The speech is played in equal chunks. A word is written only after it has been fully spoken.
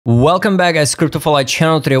Welcome back, guys. CryptoFly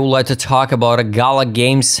channel. Today, I would like to talk about a Gala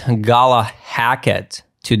Games Gala Hacket.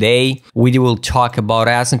 Today, we will talk about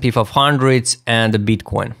S&P 500 and the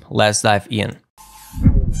Bitcoin. Let's dive in.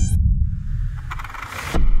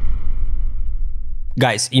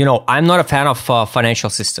 Guys, I'm not a fan of financial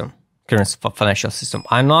system, current financial system.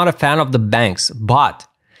 I'm not a fan of the banks, but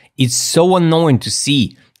it's so annoying to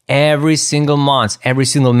see every single month, every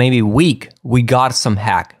single maybe week, we got some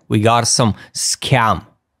hack, we got some scam.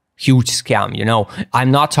 Huge scam,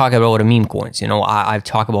 I'm not talking about meme coins, I've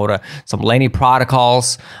talked about some lending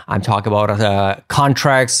protocols, I'm talking about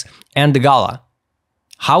contracts and the Gala.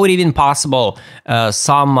 How it even possible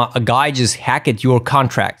some guy just hacked your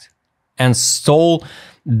contract and stole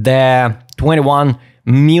the 21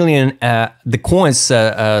 million, the coins,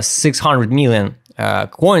 600 million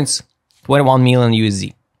coins, 21 million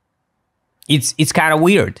USD. It's kind of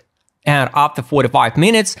weird. And after 45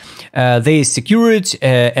 minutes, they secure it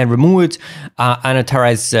and remove it,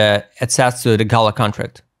 unauthorized access to the Gala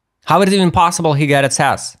contract. How is it even possible he got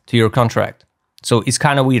access to your contract? So it's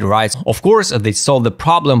kind of weird, right? Of course, they solved the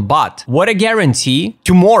problem, but what a guarantee,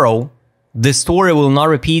 tomorrow, the story will not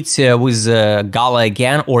repeat with Gala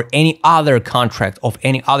again or any other contract of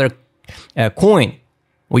any other coin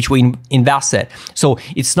which we invested. So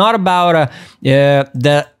it's not about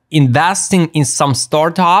the investing in some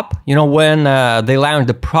startup, when they launch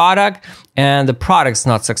the product and the product's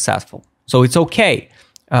not successful. So it's okay.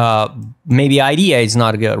 Maybe idea is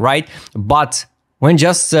not good, right? But when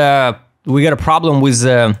just we got a problem with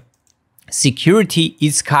security,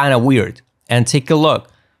 it's kind of weird. And take a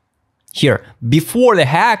look here. Before the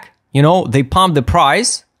hack, they pumped the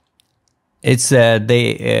price. It's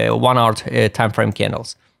the 1 hour time frame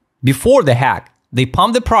candles. Before the hack, they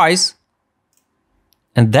pumped the price.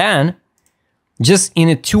 And then, just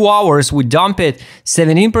in 2 hours, we dump it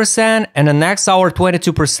 17%, and the next hour,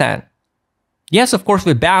 22%. Yes, of course,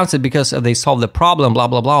 we bounce it because they solved the problem, blah,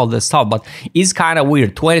 blah, blah, all this stuff. But it's kind of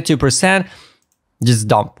weird. 22%, just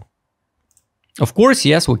dump. Of course,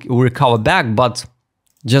 yes, we recover back, but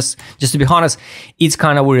just to be honest, it's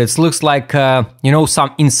kind of weird. It looks like,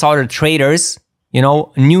 some insider traders,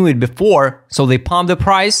 knew it before, so they pump the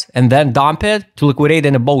price and then dump it to liquidate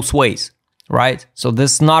in both ways. Right? So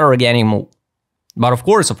this is not an organic move. But of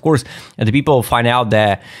course, the people find out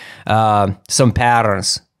that some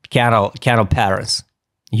patterns, candle patterns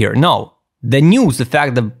here. No, the news, the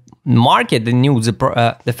fact the market, the news,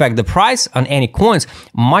 the fact the price on any coins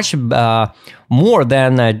much more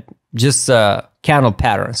than just candle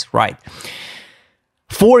patterns, right?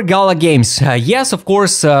 For Gala Games, yes, of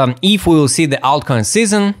course, if we will see the altcoin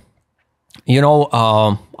season,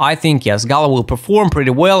 I think, yes, Gala will perform pretty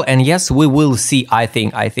well. And yes, we will see, I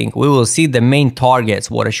think we will see the main targets,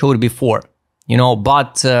 what I showed before,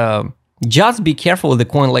 but just be careful with the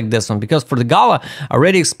coin like this one, because for the Gala, I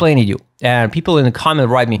already explained to you. And people in the comment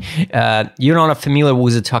write me, you're not familiar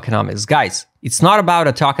with the tokenomics. Guys, it's not about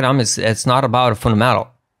a tokenomics. It's not about a fundamental,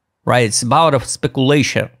 right? It's about a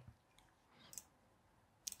speculation.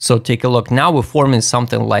 So take a look. Now we're forming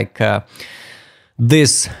something like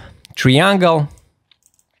this triangle,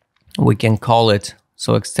 we can call it,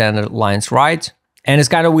 so extended lines, right? And it's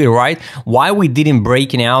kind of weird, right? Why we didn't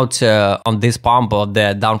breaking out on this pump of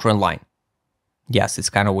the downtrend line? Yes, it's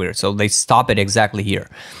kind of weird. So they stop it exactly here.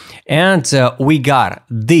 And we got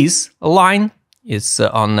this line. It's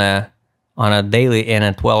on a daily and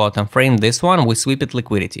a 12-hour time frame. This one, we sweep it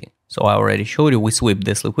liquidity. So I already showed you, we sweep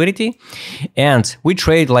this liquidity. And we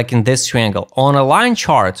trade like in this triangle. On a line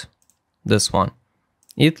chart, this one,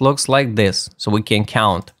 it looks like this. So we can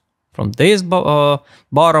count from this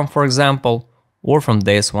bottom, for example, or from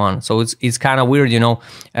this one. So it's kind of weird,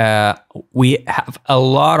 we have a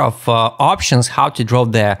lot of options how to draw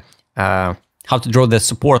the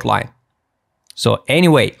support line. So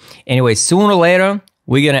anyway, sooner or later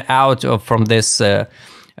we're gonna out from this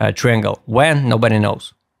triangle. When? Nobody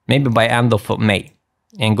knows. Maybe by end of May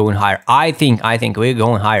and going higher. I think we're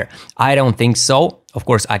going higher. I don't think so. Of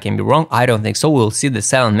course, I can be wrong. I don't think so. We'll see the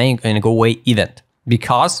sell and May and go away event,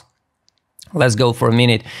 because let's go for a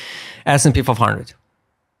minute. S&P 500.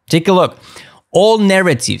 Take a look. All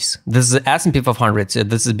narratives. This is S&P 500.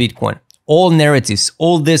 This is Bitcoin. All narratives.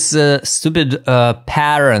 All this stupid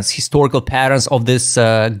patterns, historical patterns of this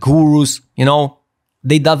gurus.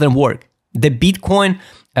 They doesn't work. The Bitcoin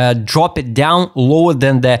drop it down lower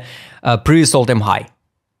than the previous all-time high.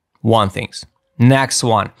 One thing. Next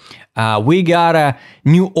one. We got a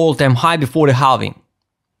new all-time high before the halving.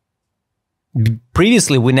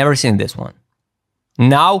 Previously, we never seen this one.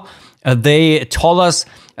 Now, they told us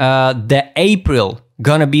the April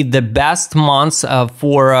gonna be the best months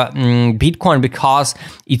for Bitcoin, because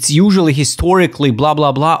it's usually historically blah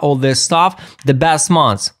blah blah, all this stuff, the best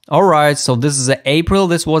months. All right, so this is April.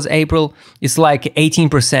 This was April. It's like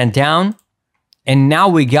 18% down, and now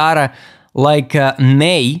we got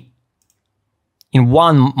May. In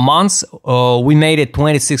 1 month, we made it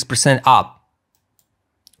 26% up.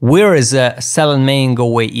 Where is sell in May and go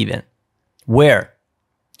away even? Where?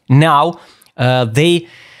 Now they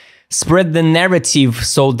spread the narrative,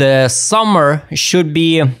 so the summer should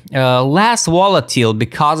be less volatile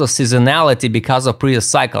because of seasonality, because of previous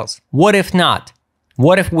cycles. What if not?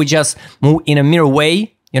 What if we just move in a mirror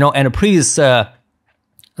way, and the previous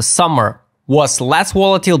summer was less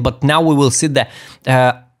volatile, but now we will see the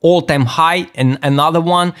all-time high and another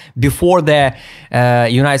one before the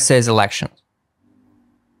United States election.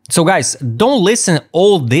 So guys, don't listen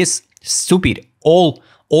all this stupid, all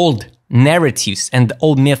old narratives and the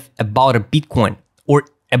old myth about a Bitcoin or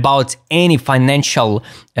about any financial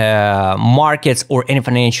markets or any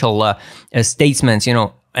financial statements,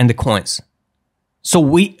 and the coins. So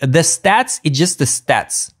the stats, it's just the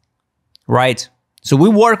stats, right? So we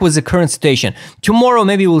work with the current situation. Tomorrow,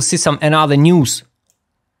 maybe we'll see some another news.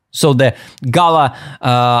 So the Gala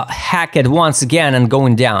hacked once again and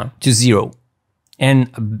going down to 0.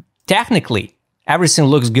 And technically, everything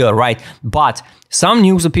looks good, right? But some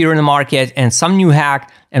news appear in the market and some new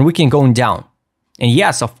hack, and we can go down. And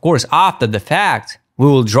yes, of course, after the fact, we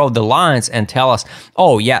will draw the lines and tell us,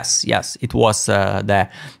 oh, yes, it was the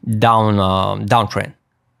downtrend.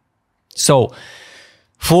 So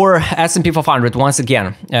for S&P 500, once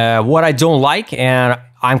again, what I don't like, and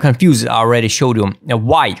I'm confused, I already showed you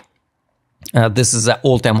why this is an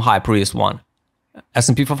all-time high, previous one.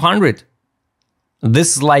 S&P 500,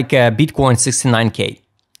 this is like Bitcoin 69K.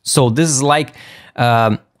 So this is like,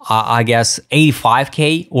 I guess,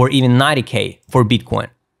 85K or even 90K for Bitcoin.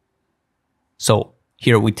 So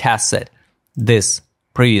here we tested this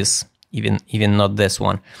previous, even not this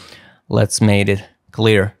one. Let's make it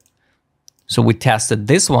clear. So we tested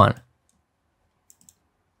this one.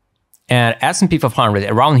 And S&P 500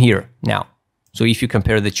 around here now. So if you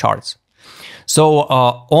compare the charts. So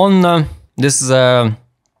on this is a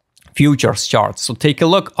futures chart. So take a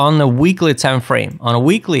look on the weekly time frame. On a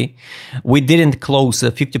weekly, we didn't close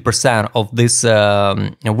 50% of this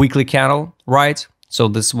weekly candle, right? So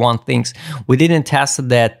this one things we didn't test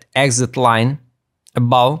that exit line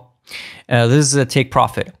above. This is a take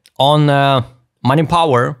profit on money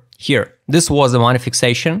power here. This was the money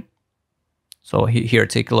fixation. So here,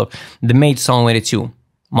 take a look. The May 2022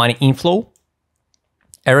 money inflow,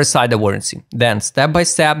 RSI the warranty. Then step by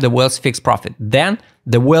step the whales fixed profit. Then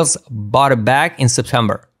the whales bought it back in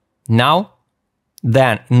September. Now,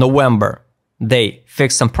 then in November they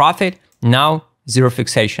fixed some profit. Now zero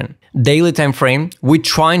fixation. Daily time frame, we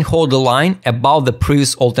try and hold the line above the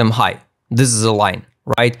previous all-time high. This is a line,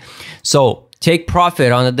 right? So take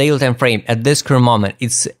profit on the daily time frame at this current moment.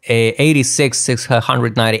 It's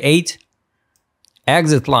 86,698.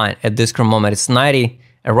 Exit line at this current moment, it's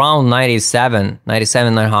around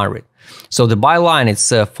 97,900. So the buy line, it's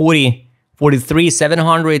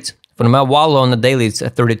 43,700. For the wall on the daily, it's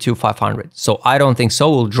 32,500. So I don't think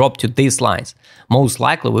so. We'll drop to these lines. Most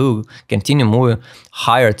likely, we will continue moving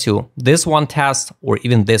higher to this one test or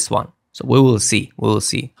even this one. So we will see. We will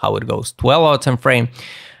see how it goes. 12-hour time frame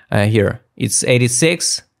here, it's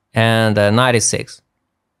 86 and 96.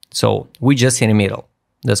 So we just in the middle.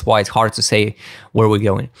 That's why it's hard to say where we're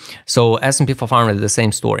going. So S&P 500, the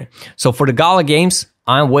same story. So for the Gala games,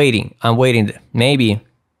 I'm waiting. Maybe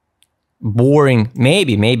boring,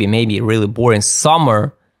 maybe really boring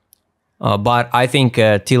summer. But I think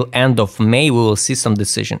till end of May, we will see some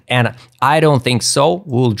decision. And I don't think so.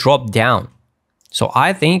 We'll drop down. So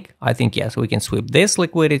I think yes, we can sweep this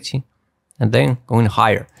liquidity and then going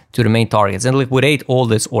higher to the main targets and liquidate all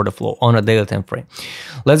this order flow on a daily time frame.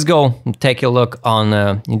 Let's go and take a look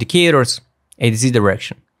on indicators, ADZ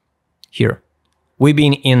direction. Here, we've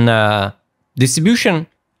been in distribution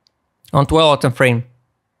on 12-hour time frame.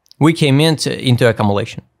 We came into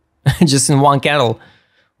accumulation. Just in one candle,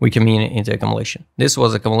 we came into accumulation. This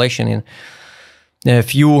was accumulation in a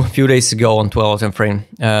few days ago on 12-hour time frame.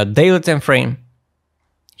 Daily time frame,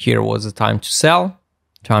 here was the time to sell.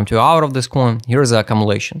 Time to out of this coin. Here's the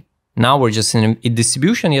accumulation. Now we're just in a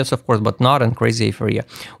distribution, yes, of course, but not in crazy euphoria.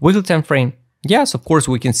 Weekly time frame, yes, of course,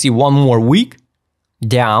 we can see one more week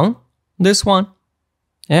down this one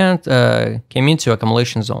and came into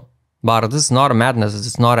accumulation zone. But this is not a madness.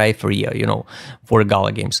 It's not a euphoria, for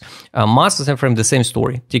Gala games. Monthly time frame, the same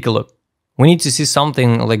story. Take a look. We need to see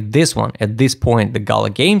something like this one at this point, the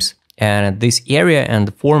Gala games, and at this area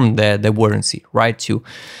and form the warranty, right, to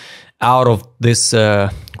out of this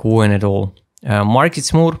coin at all. Market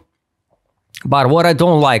smooth. But what I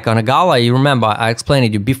don't like on a Gala, you remember I explained it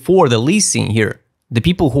to you before the listing here. The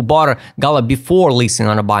people who bought a Gala before listing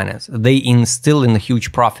on a Binance, they still in a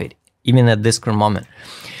huge profit, even at this current moment.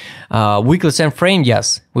 Weekly time frame,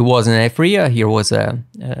 yes, we was in area. Here was a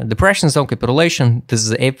depression zone, capitulation. This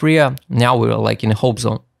is area. Now we're like in a hope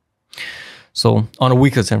zone. So on a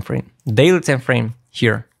weekly time frame, daily time frame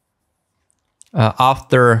here.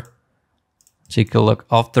 After, take a look.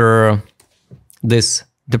 After this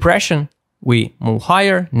depression, we move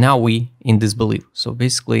higher. Now we in disbelief. So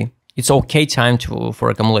basically, it's okay time for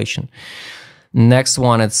accumulation. Next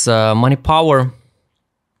one, it's money power.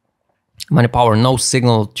 Money power, no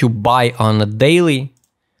signal to buy on a daily,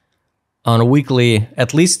 on a weekly,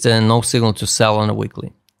 at least no signal to sell on a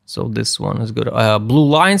weekly. So this one is good. Blue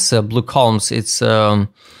lines, blue columns, it's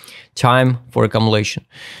time for accumulation.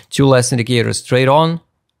 Two less indicators, trade on.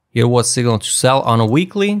 Here was signal to sell on a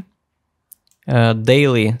weekly,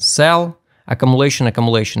 daily sell, accumulation,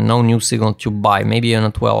 no new signal to buy. Maybe on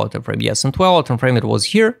a 12-hour time frame. Yes, on 12-hour time frame it was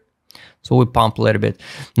here. So we pump a little bit.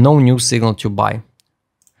 No new signal to buy.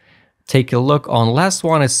 Take a look on last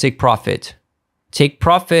one is take profit. Take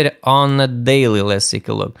profit on a daily. Let's take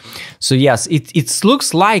a look. So yes, it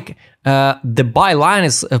looks like the buy line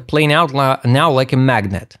is playing out now like a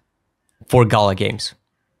magnet for Gala games.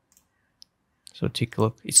 So take a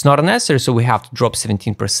look. It's not necessary, so we have to drop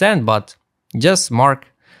 17%, but just mark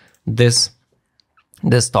this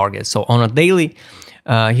target. So on a daily,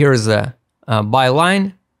 here is a buy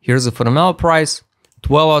line. Here's the fundamental price.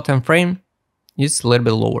 12-hour time frame. It's a little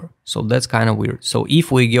bit lower, so that's kind of weird. So if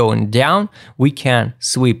we go down, we can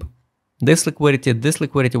sweep this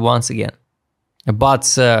liquidity once again.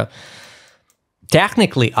 But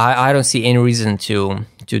technically, I don't see any reason to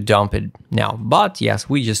dump it now. But yes,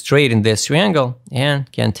 we just trade in this triangle and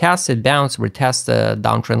can test it, bounce, retest the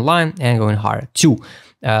downtrend line and going higher. 2,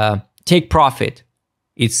 take profit.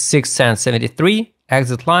 It's 6 cents 73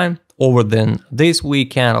 exit line. Over than this week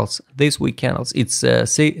candles, it's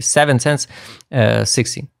 7 cents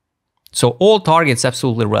 60. So all targets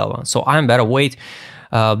absolutely relevant. So I'm better wait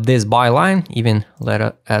this buy line, even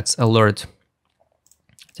let ads alert,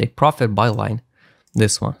 take profit buy line,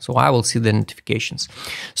 this one. So I will see the notifications.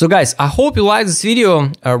 So guys, I hope you like this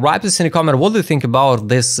video. Write this in the comment. What do you think about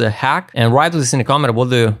this hack? And write this in the comment.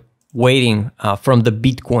 What are you waiting from the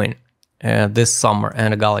Bitcoin this summer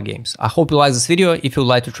and the Gala games. I hope you like this video. If you would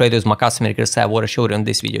like to trade with my customer what I showed you in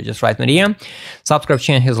this video, just write me a DM, subscribe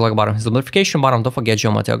channel, hit the like button, hit the notification button. Don't forget to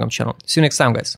join my Telegram channel. See you next time, guys.